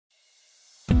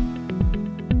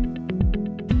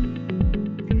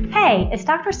Hey, it's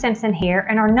Dr. Simpson here,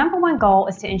 and our #1 goal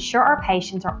is to ensure our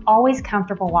patients are always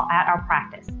comfortable while at our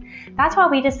practice. That's why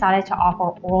we decided to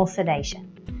offer oral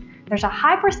sedation. There's a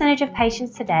high percentage of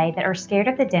patients today that are scared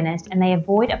of the dentist and they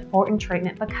avoid important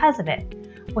treatment because of it.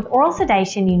 With oral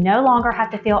sedation, you no longer have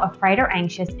to feel afraid or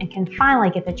anxious and can finally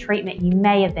get the treatment you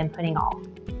may have been putting off.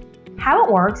 How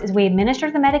it works is we administer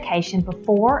the medication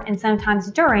before and sometimes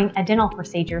during a dental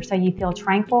procedure so you feel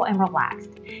tranquil and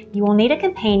relaxed. You will need a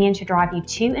companion to drive you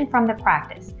to and from the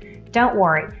practice. Don't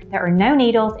worry, there are no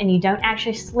needles and you don't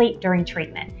actually sleep during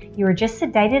treatment. You are just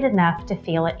sedated enough to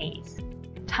feel at ease.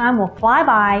 Time will fly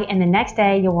by and the next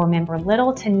day you'll remember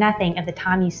little to nothing of the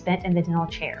time you spent in the dental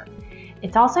chair.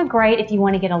 It's also great if you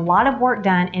want to get a lot of work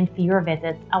done in fewer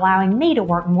visits, allowing me to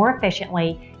work more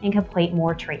efficiently and complete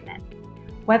more treatment.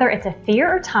 Whether it's a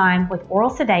fear or time, with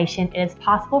oral sedation, it is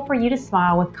possible for you to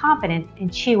smile with confidence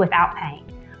and chew without pain.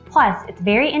 Plus, it's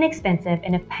very inexpensive,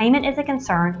 and if payment is a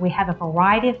concern, we have a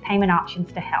variety of payment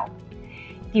options to help.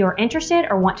 If you are interested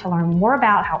or want to learn more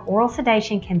about how oral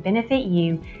sedation can benefit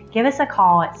you, give us a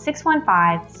call at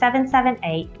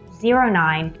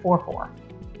 615-778-0944.